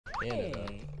Canada.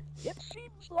 Hey, it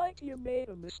seems like you made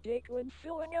a mistake when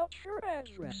filling out your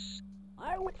address.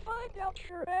 I would find out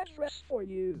your address for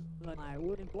you, but I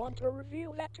wouldn't want to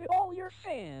reveal that to all your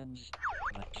fans.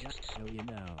 But just so you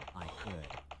know, I could.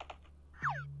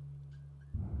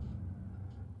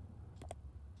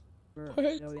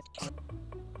 What? So it can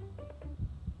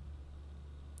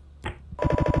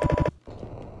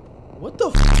What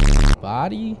the f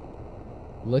body?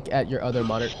 Look at your other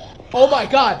monitor. Oh my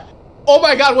god! Oh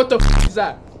my god, what the f is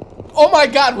that? Oh my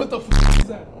god, what the f is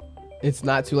that? It's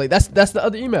not too late. That's the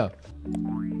other email.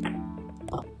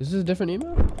 Is this a different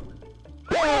email?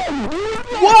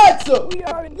 What?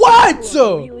 What?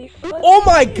 Oh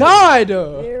my god!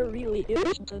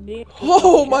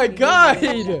 Oh my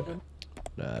god!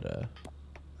 Not a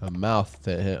mouth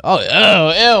to him. Oh,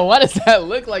 ew, what does that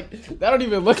look like? That don't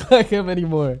even look like him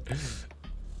anymore.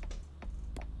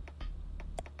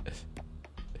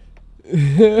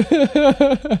 You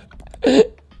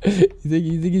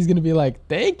think he's gonna be like,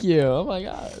 thank you? Oh my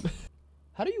god.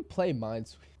 How do you play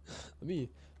Minesweeper?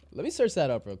 Let me search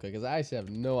that up real quick because I actually have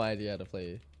no idea how to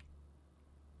play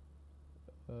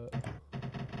it.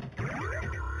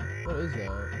 What is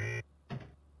that?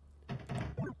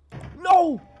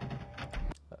 No!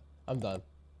 I'm done.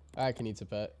 Alright,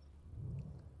 KinitoPet.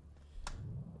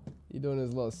 You doing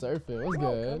his little surfing. What's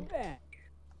good? Welcome back.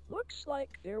 Looks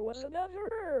like there was another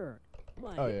error.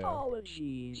 My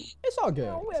apologies. It's all good.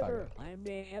 However, I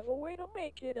may have a way to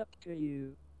make it up to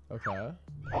you. Okay.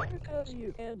 Because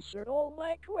you answered all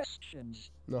my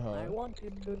questions, I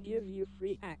wanted to give you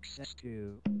free access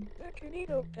to the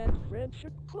KinitoPet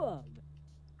Friendship Club.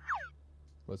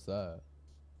 What's that?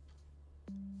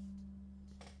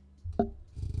 The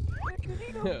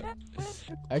KinitoPet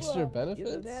Friendship Extra Club benefits?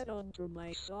 is an add-on to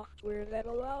my software that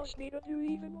allows me to do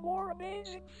even more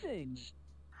amazing things.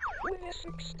 With this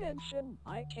extension,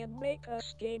 I can make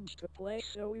us games to play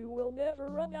so we will never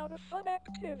run out of fun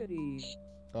activities.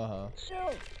 So,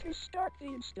 to start the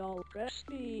install, press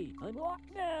the Unlock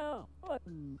Now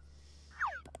button.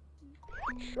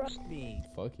 Trust me,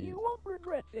 you won't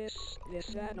regret this.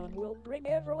 This add-on will bring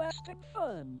everlasting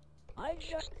fun. I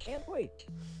just can't wait.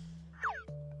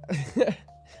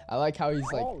 I like how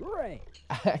he's like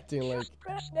acting like. Just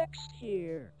press next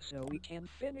here so we can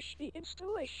finish the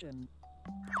installation.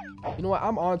 You know what?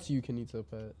 I'm on to you,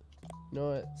 KinitoPet. You know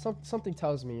what? Something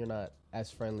tells me you're not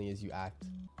as friendly as you act.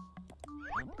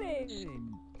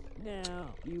 Amazing.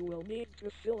 Now, you will need to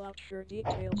fill out your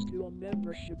details to a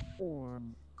membership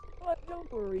form. But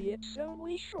don't worry, it's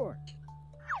only short.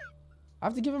 I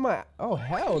have to give him my... Oh,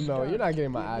 hell no. You're not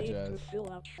getting my address. You need to fill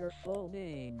out your full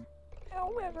name.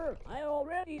 However, I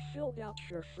already filled out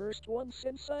your first one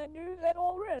since I knew that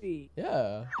already.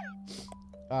 Yeah.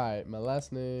 Alright, my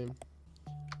last name...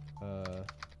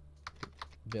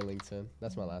 Billington.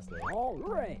 That's my last name.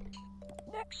 Alright.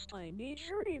 Next, I need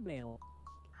your email.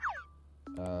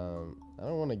 I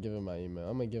don't want to give him my email.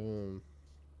 I'm gonna give him...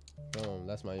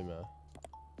 that's my email.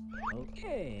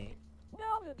 Okay.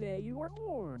 Now the day you were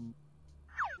born.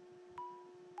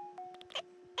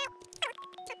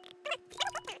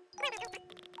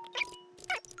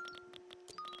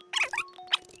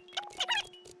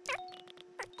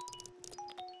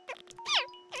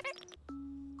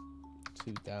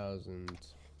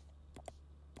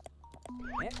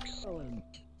 Excellent.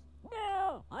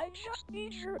 Now, I just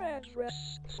need your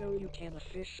address so you can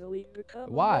officially become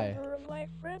a member of my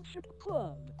friendship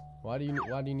club. Why do you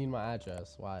need my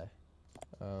address? Why?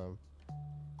 I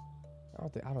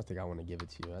don't think I want to give it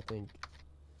to you. I think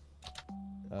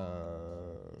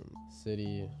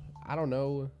city, I don't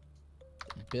know.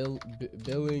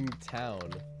 Billing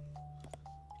town.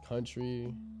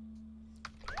 Country.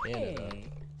 Canada. Hey,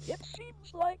 it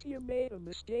seems like you made a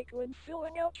mistake when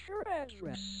filling out your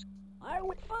address. I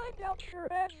would find out your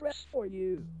address for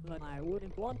you, but I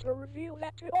wouldn't want to reveal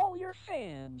that to all your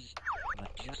fans.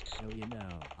 But just so you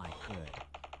know, I could.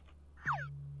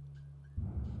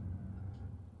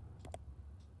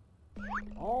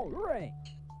 Alright.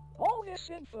 All this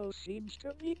info seems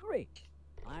to be great.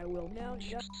 I will now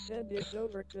just send this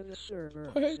over to the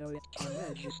server so it can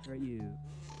register you.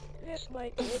 This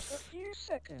might take a few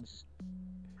seconds.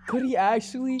 Could he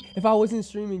actually? If I wasn't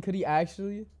streaming, could he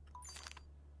actually?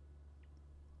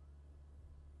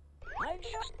 I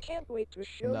just can't wait to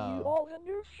show you all the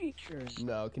new features.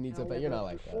 No, KinitoPet, you're not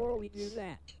like that. Before we do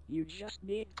that, you just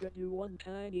need to do one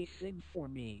tiny thing for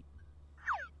me.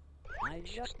 I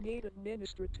just need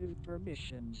administrative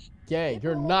permissions. Gang,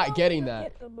 you're not getting that.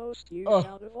 Get the most use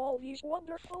out of all these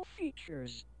wonderful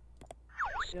features.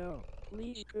 So,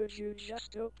 please could you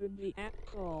just open the app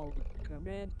called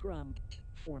Command Prompt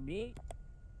for me?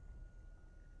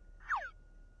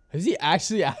 Is he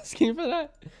actually asking for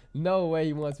that? No way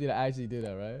he wants me to actually do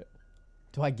that, right?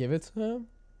 Do I give it to him?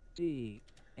 D.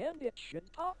 And it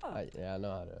should pop up. Yeah, I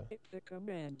know how to. It's the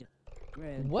command.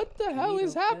 What the hell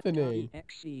is happening?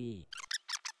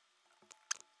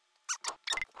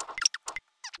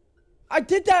 I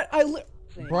did that.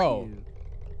 Bro.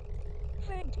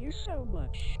 Thank you so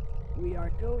much. We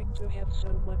are going to have so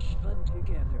much fun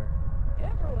together.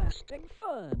 Everlasting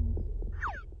fun.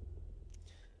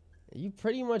 You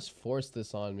pretty much forced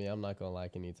this on me. I'm not gonna lie,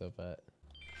 KinitoPet.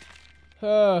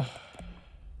 Alright.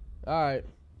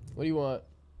 What do you want?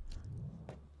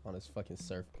 On his fucking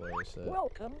surfboard or shit.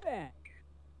 Welcome back.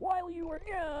 While you were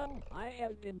gone, I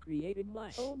have been creating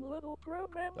my own little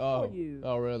program for you.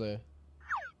 Oh, really?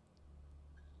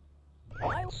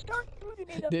 I'll start putting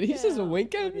it up. Did he just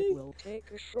wink at me? me? It will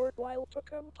take a short while to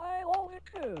compile all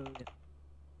the code.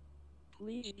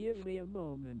 Please give me a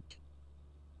moment.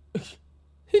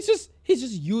 He's just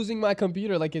using my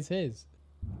computer like it's his.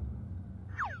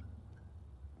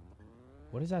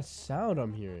 What is that sound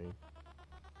I'm hearing?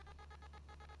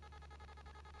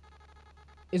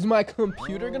 Is my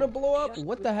computer gonna blow up?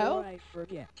 What the hell? I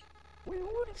forget. We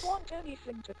wouldn't want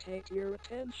anything to take your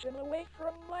attention away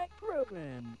from my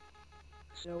program.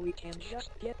 So we can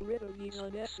just get rid of these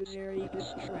unnecessary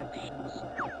distractions.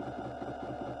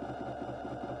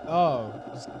 Oh,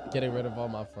 just getting rid of all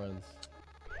my friends.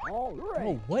 All right.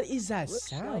 Bro, what is that Looks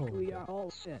sound? like we are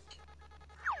all set.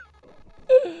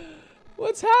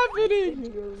 What's I happening?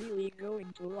 think you're really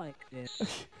going to like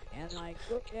this. As I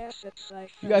cook assets I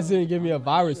You guys didn't give me a found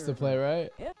on the virus to play, server. right?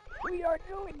 Yep, we are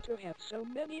going to have so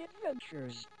many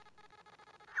adventures.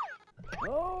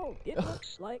 Oh, it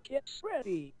looks like it's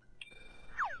ready.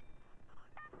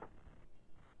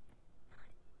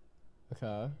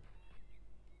 Okay.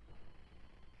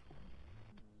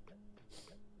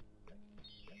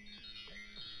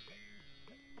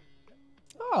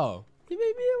 Oh, he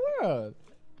made me a world.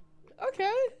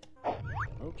 Okay.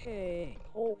 Okay,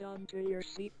 hold on to your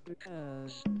seat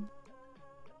because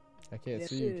I can't this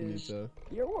see you, is Kinito.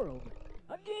 your world.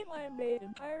 A game I made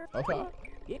entirely. Okay. Look,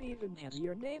 it even has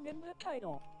your name in the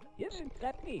title. Isn't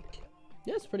that neat?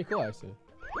 Yeah, it's pretty cool, actually.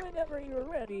 Whenever you're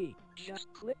ready,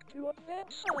 just click to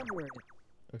advance onward.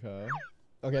 Okay.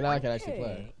 Okay, now I can actually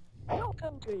play.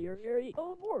 Welcome to your very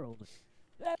own world.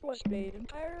 That was made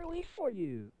entirely for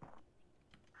you.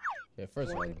 Yeah,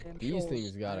 first of all, these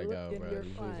things gotta go, bro.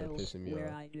 These things are pissing me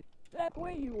off. That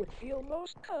way you would feel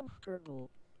most comfortable.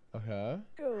 Okay.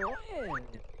 Go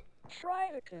ahead. Try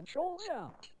the controls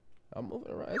out. I'm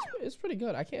moving around. It's pretty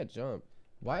good. I can't jump.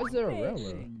 Why is there a railroad?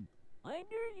 Amazing. I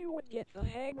knew you would get the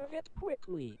hang of it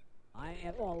quickly. I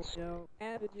have also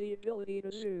added the ability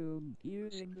to zoom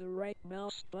using the right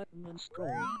mouse button and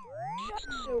scroll, just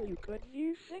so you could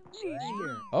view things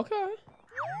easier. Okay.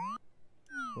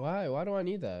 Why do I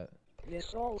need that?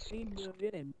 This all seems a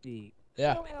bit empty.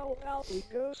 Yeah. So how about we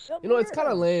go somewhere You know, it's kind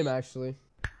of else? lame, actually.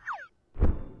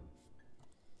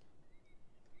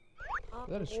 Hop Is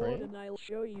that a aboard train? and I'll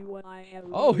show you what I have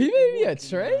Oh, he really made me a working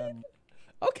train?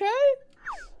 on. Okay.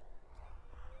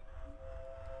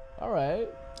 Alright.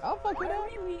 I'll fuck it I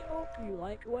up. really hope you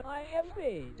like what I have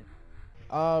made.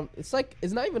 It's like,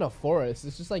 it's not even a forest.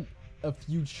 It's just like a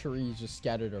few trees just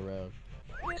scattered around.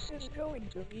 This is going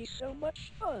to be so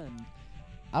much fun.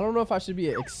 I don't know if I should be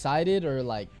excited or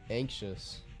like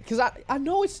anxious. Because I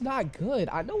know it's not good.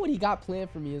 I know what he got planned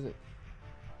for me isn't.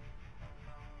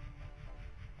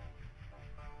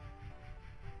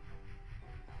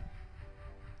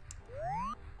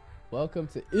 Welcome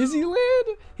to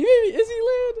Izzyland? He made me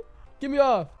Izzyland? Get me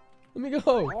off. Let me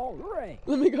go. All right.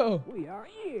 Let me go. We are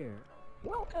here.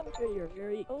 Welcome to your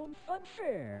very own fun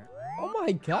fair. Oh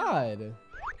my god.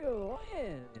 Go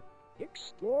ahead.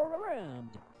 Explore around.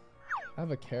 I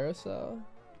have a carousel?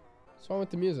 What's wrong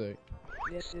with the music?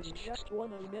 This is just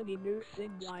one of many new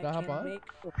things I Can I hop can on? make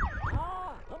for—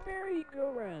 Ah, a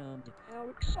merry-go-round. How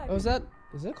exciting. Oh, is that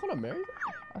called a merry?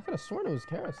 I could have sworn it was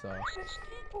carousel. Since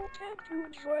people tend to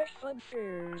enjoy fun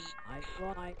fairs, I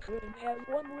thought I couldn't have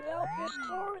one without this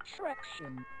core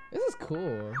attraction. This is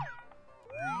cool.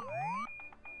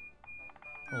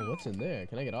 Oh, what's in there?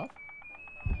 Can I get off?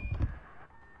 I'm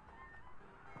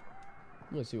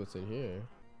gonna see what's in here.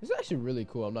 This is actually really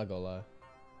cool, I'm not gonna lie.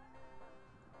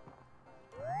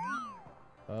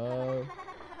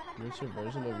 Here's your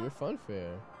version of your fun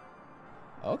fair.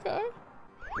 Okay.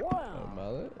 Wow.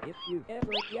 Mallet. If you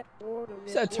ever get bored of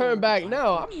this Said turn world, back I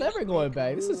now. can I'm never just going make a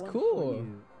back. This new is one cool. for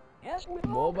you. As with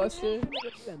Mole all Buster?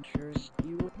 infinite adventures,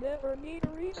 you would never need a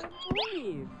reason to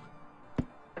leave.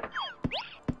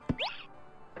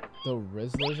 The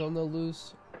Rizzler's on the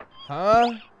loose?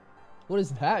 Huh? What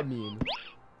does that mean?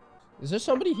 Is there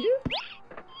somebody here?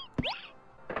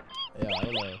 Yeah, I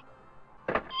don't know.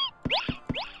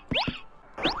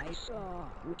 I saw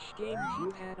which games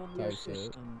you had on your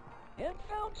system and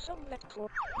found some that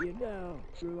you know,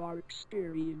 through our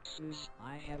experiences,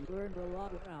 I have learned a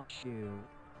lot about you.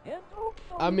 And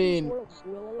I mean,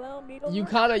 will allow me to you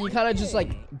kind of just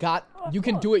like you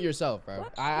can do it yourself, bro.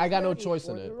 I got no choice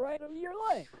in it. The ride of your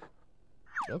life.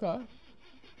 Okay.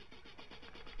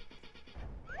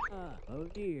 Oh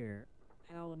dear.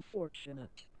 How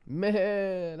unfortunate.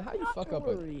 Man, how you Not fuck to up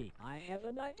worry, I have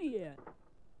an idea.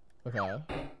 Okay.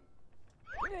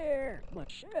 There,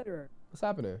 much better. What's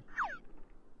happening?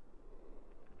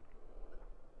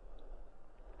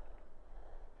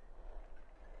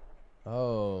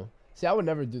 Oh. See, I would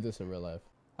never do this in real life.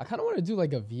 I kind of want to do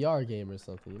like a VR game or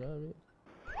something, you know what I mean?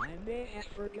 I may have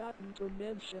forgotten to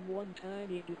mention one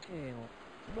tiny detail.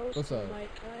 Most What's of up? my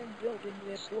time building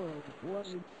this world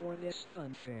wasn't for this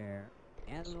funfair,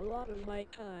 as a lot of my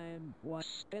time was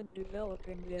spent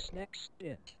developing this next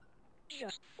bit.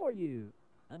 Just for you,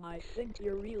 and I think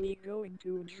you're really going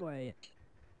to enjoy it.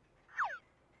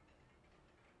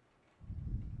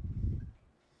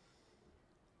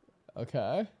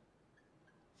 Okay.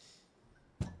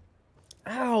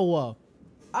 Ow!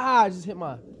 Ah, I just hit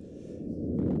my...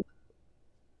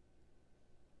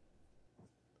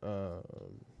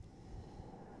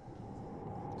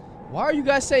 Why are you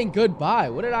guys saying goodbye?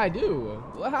 What did I do?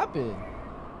 What happened?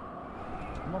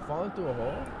 Am I falling through a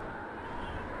hole?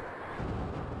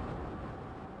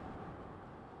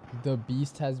 The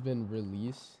beast has been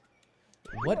released.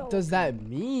 What does that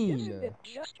mean? Isn't it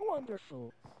just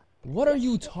wonderful? What are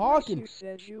you talking?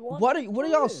 What are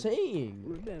y'all saying?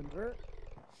 Remember,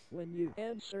 when you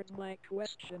answered my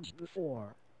questions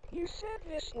before, you said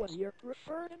this was your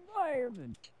preferred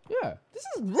environment. Yeah. This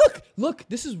is look,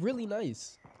 this is really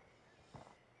nice.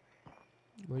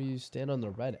 Where do you stand on the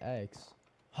red X?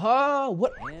 Huh?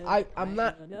 What? I'm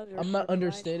not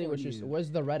understanding what you're saying.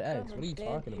 Where's the red X? What are you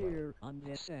talking about? On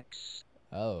this X.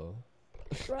 Oh.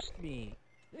 Trust me,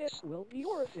 this will be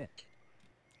worth it.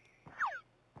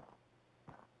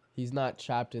 He's not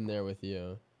trapped in there with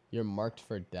you. You're marked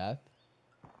for death.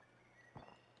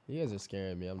 You guys are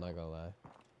scaring me, I'm not gonna lie.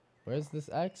 Where's this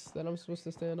X that I'm supposed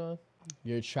to stand on?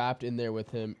 You're trapped in there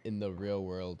with him in the real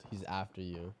world. He's after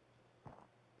you.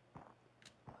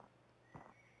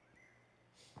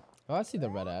 Oh, I see the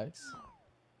red X.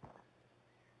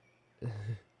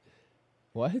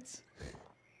 What?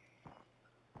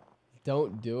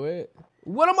 Don't do it?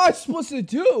 What am I supposed to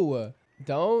do?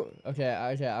 Don't? Okay,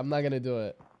 I'm not gonna do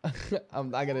it.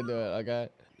 I'm not gonna do it, okay?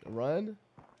 Run?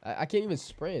 I can't even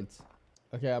sprint.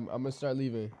 Okay, I'm gonna start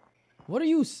leaving. What are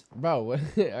you, bro? What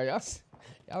are y'all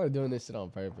are doing this shit on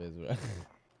purpose, bro.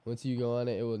 Once you go on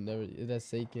it, it will never. That's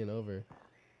taking over.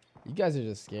 You guys are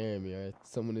just scaring me, alright?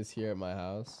 Someone is here at my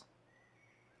house.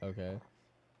 Okay.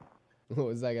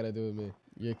 What's that gotta do with me?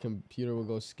 Your computer will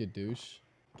go skadoosh.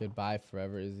 Goodbye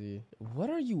forever, Izzy.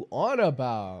 What are you on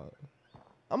about?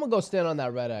 I'm gonna go stand on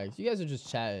that red X. You guys are just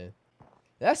chatting.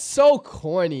 That's so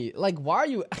corny. Like, why are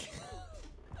you...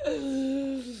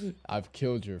 I've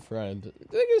killed your friend.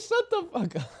 Nigga, shut the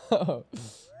fuck up.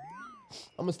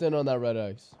 I'm gonna stand on that red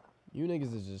X. You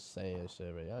niggas is just saying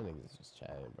shit, bro. Y'all niggas is just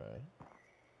chatting, bro.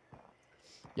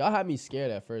 Y'all had me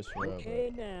scared at first, for real,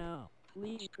 Okay, now,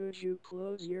 please could you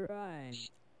close your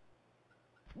eyes?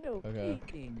 No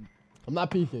peeking. I'm not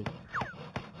peeking.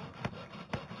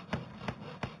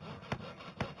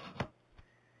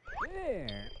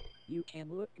 There. You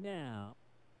can look now.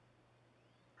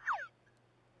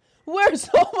 Where's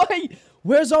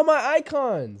all my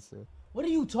icons? What are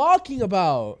you talking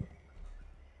about?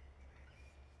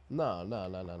 No.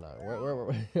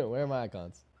 Where are my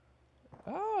icons?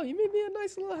 Oh, you made me a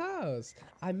nice little house.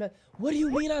 What do you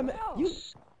mean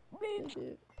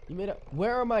you made a...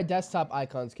 Where are my desktop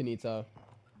icons, Kinito?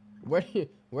 Where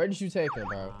did you take them,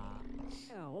 bro?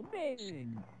 How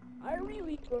amazing. I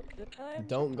really took the time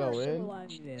Don't to go in.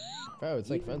 personalize this. Bro,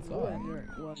 it's like friends talk.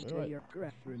 Was to your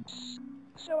preference.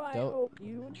 So I hope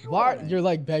you enjoy. Why you're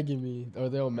like begging me or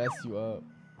they'll mess you up.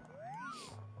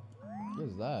 What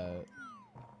is that?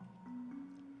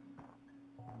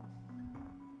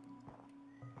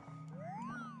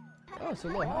 Oh, it's a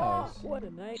little house. What a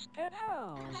nice pet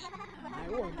house. I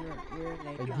wonder where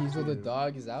they Like Diesel the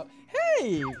dog is out.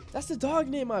 Hey! That's the dog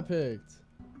name I picked.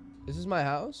 Is this my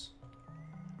house?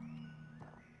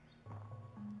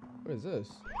 What is this?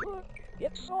 Look,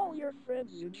 it's all your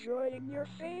friends enjoying your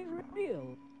favorite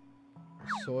meal.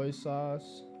 Soy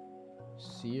sauce.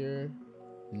 Sear.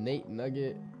 Nate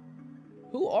Nugget.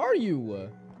 Who are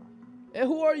you? And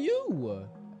who are you?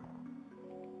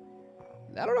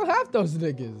 I don't know half those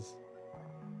niggas.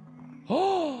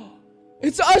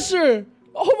 It's Usher.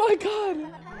 Oh my god.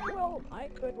 Well, I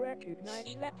could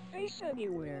recognize that face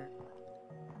anywhere.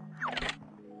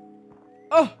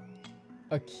 Oh,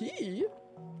 a key?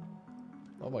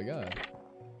 Oh my god.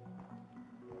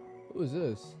 Who is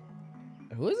this?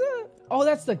 Who is it? Oh,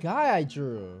 that's the guy I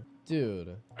drew.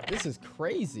 Dude, this is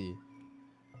crazy.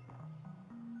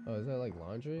 Oh, is that like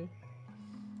laundry?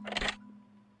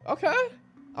 Okay.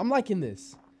 I'm liking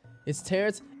this. It's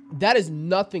Terrence. That is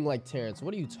nothing like Terrence.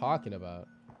 What are you talking about?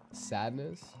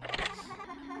 Sadness?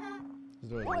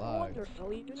 This door is locked.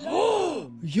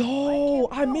 Yo,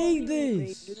 I made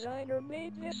this. Designer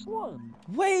made this one.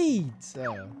 Wait.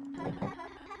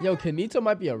 Yo, Kinito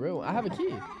might be a real one. I have a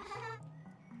key.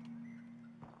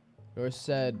 Or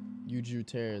said you drew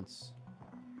Terrence.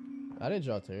 I didn't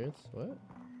draw Terrence. What?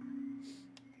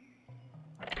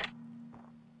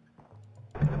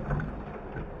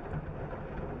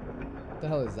 What the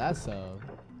hell is that sound?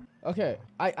 Okay,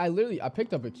 I literally, I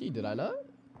picked up a key, did I not?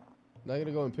 Now I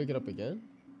gotta go and pick it up again?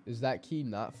 Is that key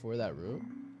not for that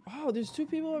room? Oh, there's two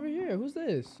people over here. Who's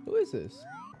this? Who is this?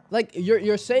 Like,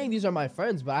 you're saying these are my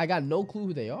friends, but I got no clue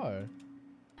who they are.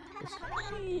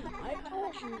 See, I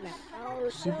told you that our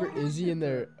Super easy in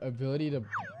their ability to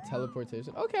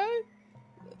teleportation. Okay.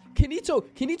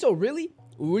 Kinito, really?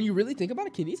 When you really think about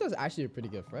it, Kinito's actually a pretty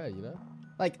good friend, you know?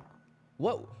 Like,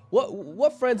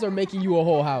 what friends are making you a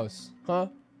whole house? Huh?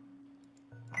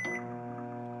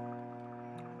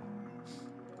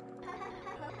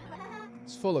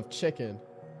 It's full of chicken.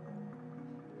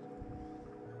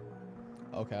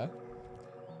 Okay.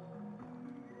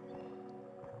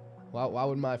 Why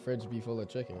would my fridge be full of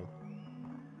chicken?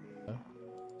 Huh?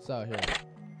 It's out here.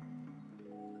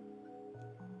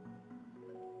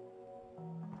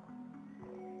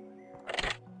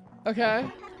 Okay.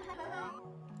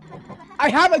 I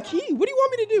have a key. What do you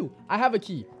want me to do? I have a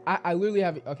key. I literally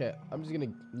have it. Okay, I'm just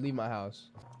gonna leave my house.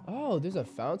 Oh, there's a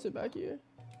fountain back here.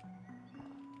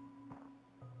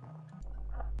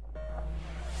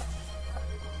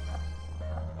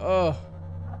 Oh,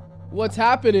 what's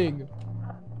happening?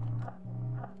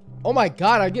 Oh my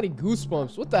god, I'm getting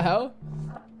goosebumps. What the hell?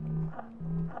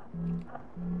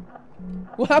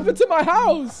 What happened to my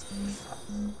house?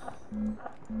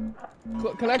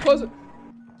 Can I close it?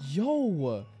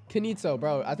 Yo, Kinito,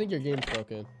 bro, I think your game's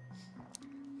broken.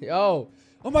 Yo,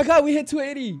 oh my god, we hit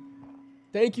 280.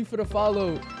 Thank you for the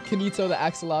follow, Kinito the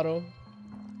Axolotl.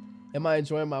 Am I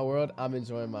enjoying my world? I'm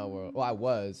enjoying my world. Well, I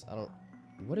was. I don't.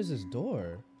 What is this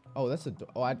door? Oh, that's a door.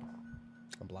 Oh, I'm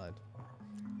blind.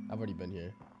 I've already been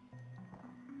here.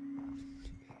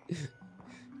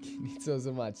 Kinito's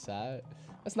in my chat.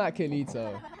 That's not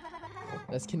Kinito.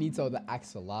 That's Kinito the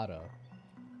Axolotl.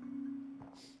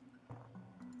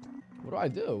 What do I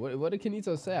do? What did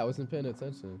Kinito say? I wasn't paying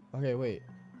attention. Okay, wait.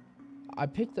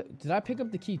 Did I pick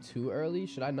up the key too early?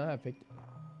 Should I not have picked?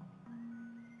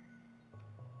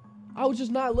 I was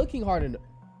just not looking hard enough.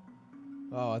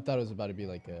 Oh, I thought it was about to be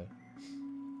like a.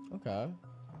 Okay.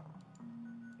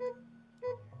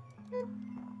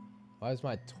 Why does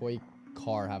my toy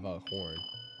car have a horn?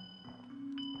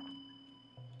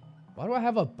 Why do I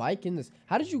have a bike in this?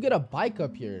 How did you get a bike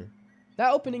up here?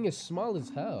 That opening is small as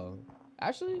hell.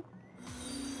 Actually,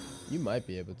 you might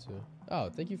be able to. Oh,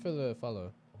 thank you for the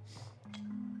follow.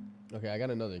 Okay, I got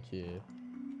another key.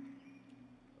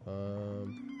 Let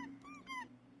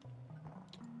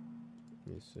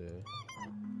me see.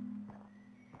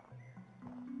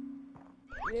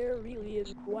 There really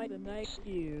is quite a nice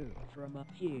view from up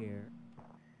here.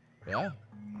 Yeah?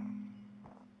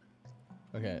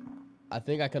 Okay. I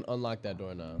think I can unlock that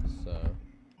door now, so.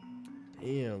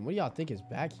 Damn, what do y'all think is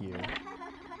back here?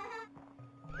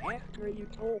 After you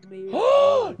told me.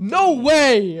 No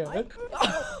way! I couldn't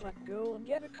help but go and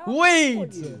get a copy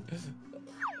Wait! for you.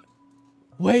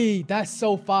 Wait, that's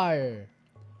so fire.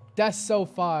 That's so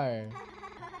fire.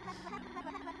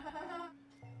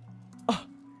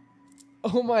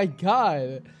 Oh my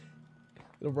god.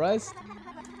 The rest?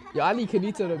 Yo, I need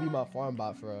Kinito to be my farm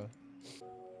bot, bro.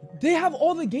 They have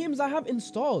all the games I have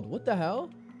installed. What the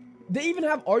hell? They even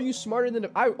have Are You Smarter Than...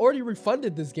 I already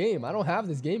refunded this game. I don't have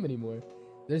this game anymore.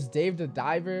 There's Dave the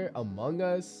Diver, Among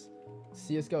Us,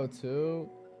 CSGO 2,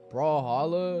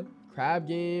 Brawlhalla, Crab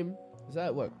Game. Is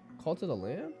that what? Cult of the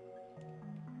Lamb?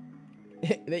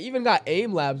 They even got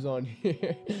Aim Labs on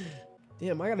here.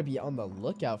 Damn, I gotta be on the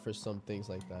lookout for some things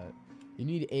like that. You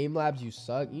need Aim Labs, you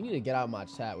suck. You need to get out of my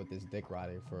chat with this dick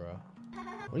riding for a...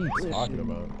 What are you talking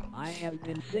about? I have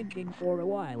been thinking for a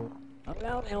while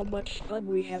about how much fun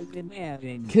we have been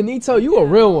having. Kinito, you a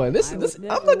real one.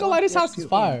 I'm not gonna lie, this house is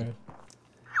fire.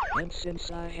 And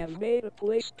since I have made a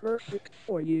place perfect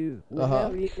for you, with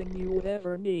everything you would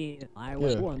ever need, I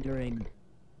was wondering,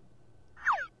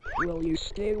 Will you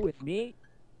stay with me?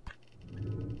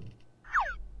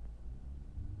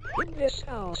 In this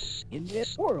house, in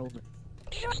this world.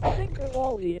 Just think of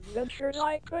all the adventures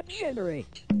I could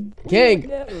generate.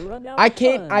 Gang, I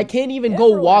can't even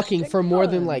go walking for more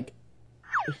than fun. like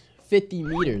 50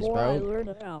 meters, The more I bro. learn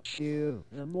about you,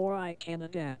 the more I can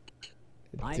adapt.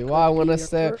 Do I want to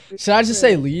stay? Should I just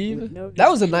say leave? That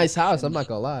was a nice house, I'm not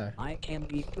gonna lie. I can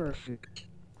be perfect.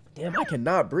 Damn, I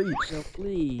cannot breathe. So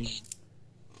please,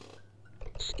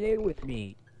 stay with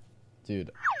me.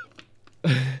 Dude.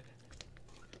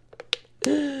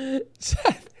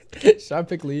 Should I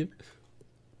pick leave?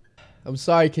 I'm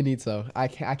sorry, Kinito. I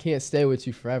can't stay with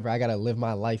you forever. I gotta live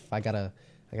my life. I got a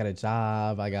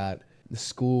job. I got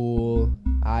school.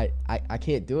 I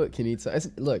can't do it,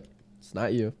 Kinito. Look, it's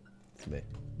not you. It's me.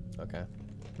 Okay.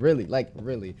 Really, like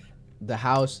really. The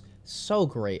house, so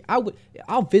great.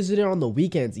 I'll visit it on the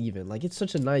weekends even. Like it's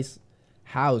such a nice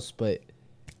house, but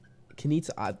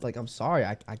Kinito, I'm sorry.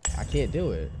 I can't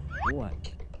do it.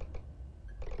 What?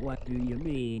 What do you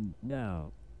mean?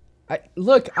 No. I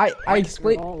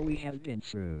explained. All we have been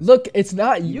through. Look, it's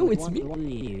not you, it's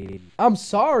me. I'm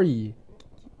sorry.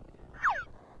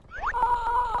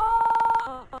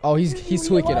 Oh, he's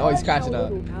tweaking. Oh, he's crashing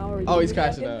out. Oh, he's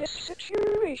crashing out.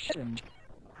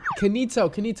 Kinito,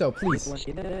 please. It was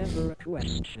never a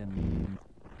question.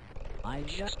 I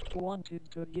just wanted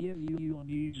to give you an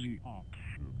easy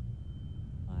option.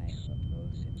 I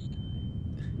suppose it's time.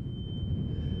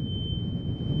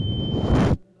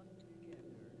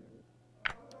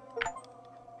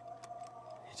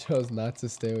 He chose not to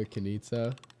stay with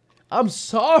Kinito. I'm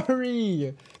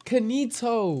sorry,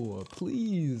 Kinito,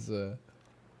 please.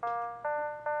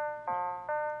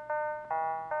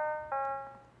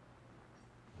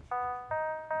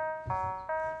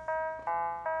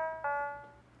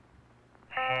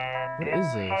 What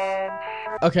is this?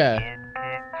 Okay.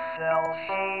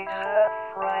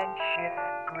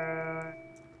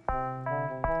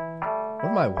 What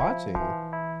am I watching?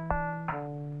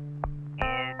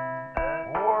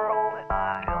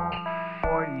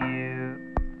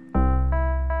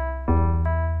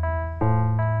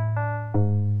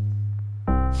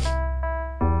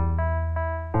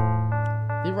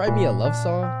 Did he write me a love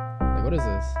song? Like, what is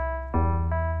this?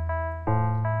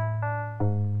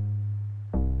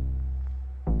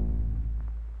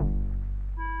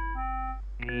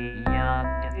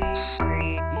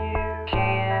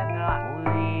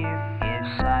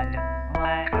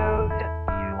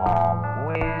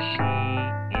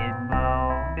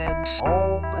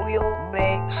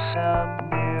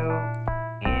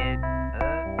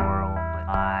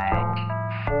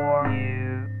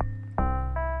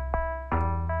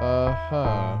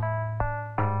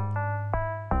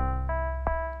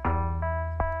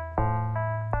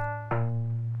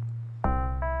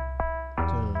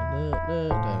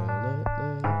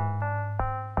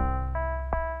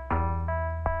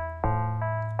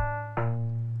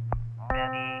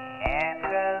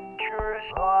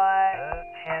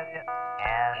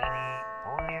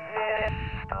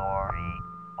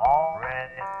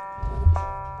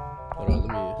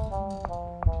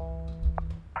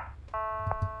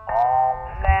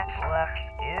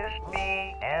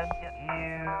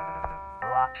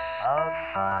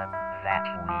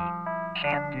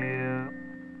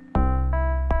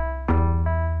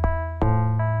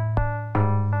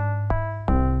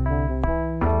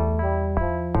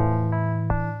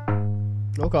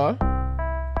 Okay.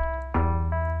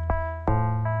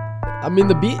 I mean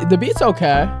the beat's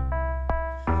okay.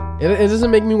 It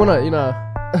doesn't make me wanna, you know,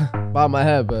 bob my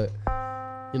head, but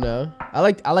you know, I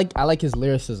like his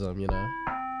lyricism, you know.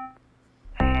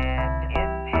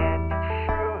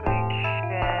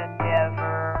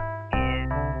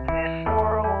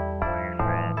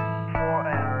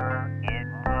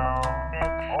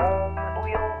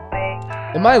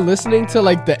 Am I listening to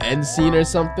like the end scene or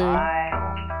something?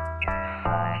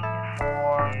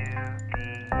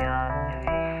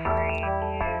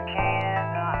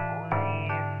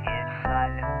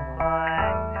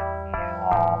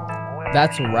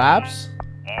 That's raps?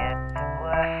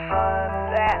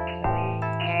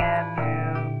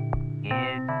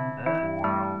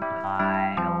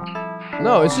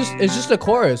 No, it's just a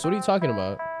chorus. What are you talking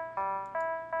about?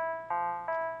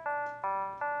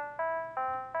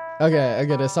 Okay,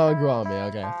 the song grew on me,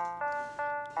 okay.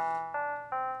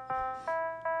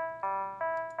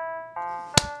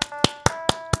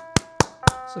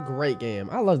 It's a great game.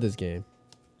 I love this game.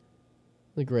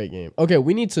 It's a great game. Okay,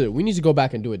 we need to go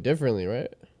back and do it differently,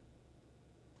 right?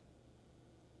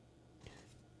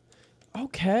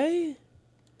 Okay.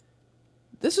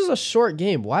 This is a short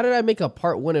game. Why did I make a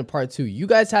part 1 and part 2? You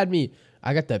guys had me.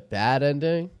 I got the bad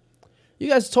ending. You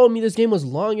guys told me this game was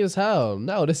long as hell.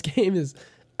 No, this game is...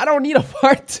 I don't need a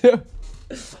part 2.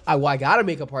 I gotta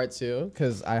make a part 2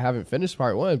 because I haven't finished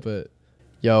part 1, but...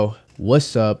 Yo,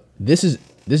 what's up? This is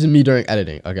me during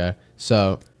editing, okay?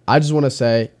 So, I just want to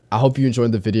say, I hope you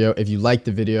enjoyed the video. If you liked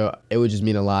the video, it would just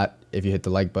mean a lot if you hit the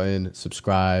like button,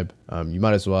 subscribe. You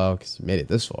might as well, because you made it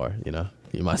this far, you know?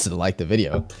 You might as well like the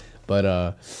video.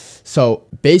 But, so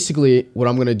basically what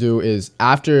I'm going to do is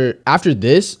after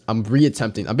this, I'm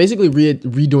reattempting. I'm basically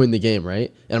redoing the game,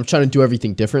 right? And I'm trying to do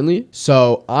everything differently.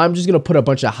 So I'm just going to put a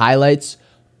bunch of highlights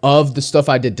of the stuff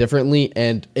I did differently.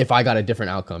 And if I got a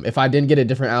different outcome, if I didn't get a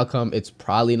different outcome, it's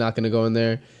probably not going to go in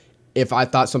there. If I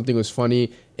thought something was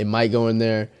funny, it might go in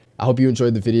there. I hope you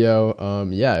enjoyed the video.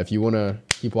 Yeah, if you want to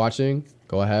keep watching,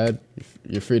 go ahead.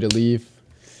 You're free to leave.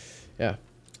 Yeah.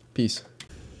 Peace.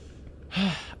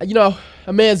 You know,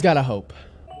 a man's gotta hope.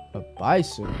 A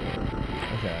bicycle.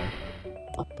 Okay.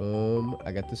 Boom.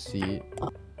 I got the seat.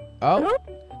 Oh,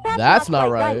 that's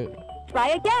not right.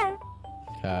 Try again.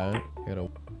 Okay. I gotta...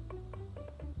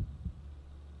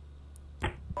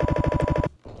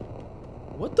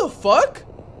 What the fuck?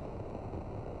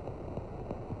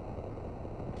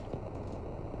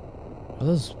 Are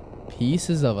those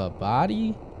pieces of a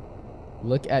body?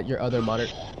 Look at your other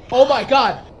monitor. Oh my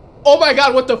god! Oh my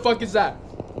god, what the fuck is that?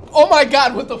 Oh my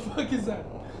god, what the fuck is that?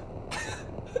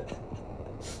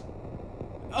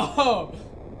 Oh.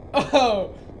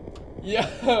 Oh.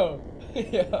 Yo.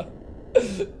 Yo.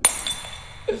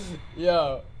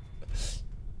 Yo.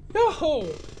 Yo.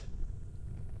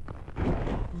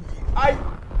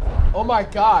 Oh my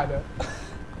god.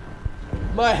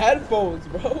 My headphones,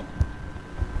 bro.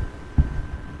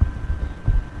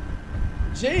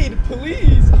 Jade,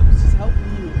 please. I was just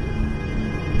helping you.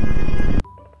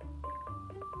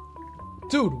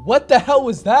 Dude, what the hell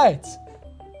was that?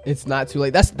 It's not too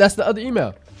late. That's the other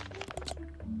email.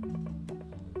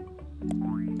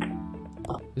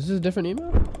 Is this a different email?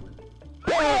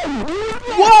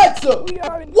 What?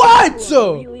 What?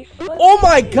 Oh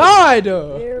my god!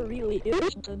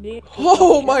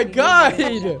 Oh my god!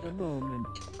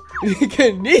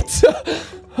 Kinito!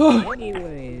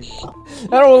 Anyways.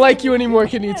 I don't like you anymore,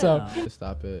 Kinito.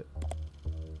 Stop it.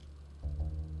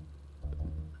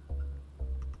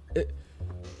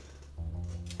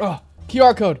 Oh,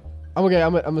 QR code. I'm okay.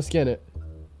 I'm gonna scan it.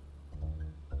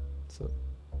 It's a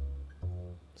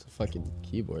fucking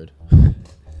keyboard.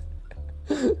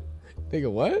 Nigga,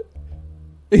 what?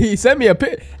 He sent me a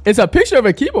pic. It's a picture of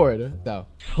a keyboard. No.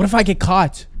 What if I get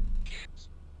caught?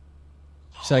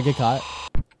 Should I get caught?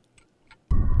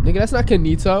 Nigga, that's not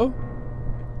Kinito.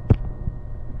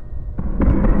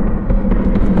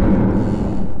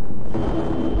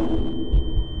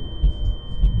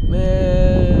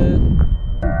 Man.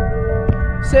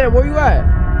 Sam, where you at?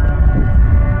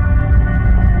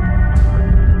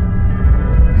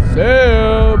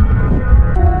 Sam.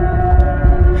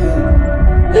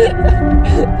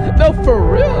 No, for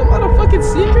real. I'm on a fucking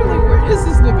secret. Like, where is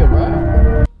this nigga,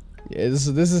 bro? Yeah, this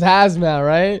is hazmat,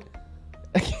 right?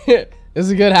 This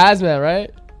is a good hazmat,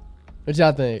 right? What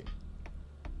y'all think?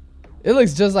 It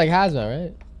looks just like hazmat,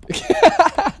 right?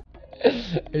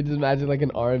 I just imagine like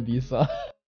an R&B song.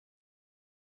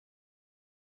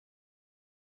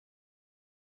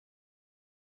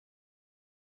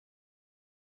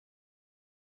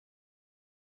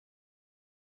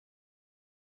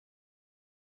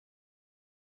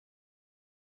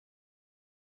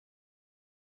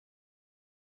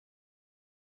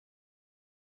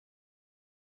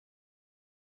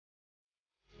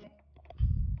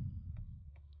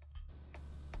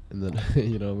 And then,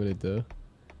 you know what I'm gonna do?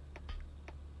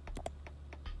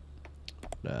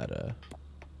 Not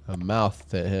a mouth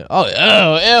to him. Oh,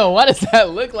 ew, ew, what does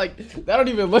that look like? That don't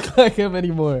even look like him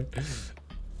anymore.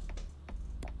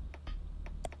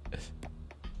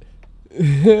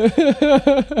 You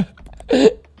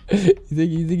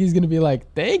think he's gonna be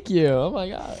like, thank you? Oh my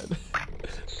god.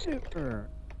 Super.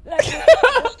 That's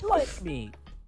just like me.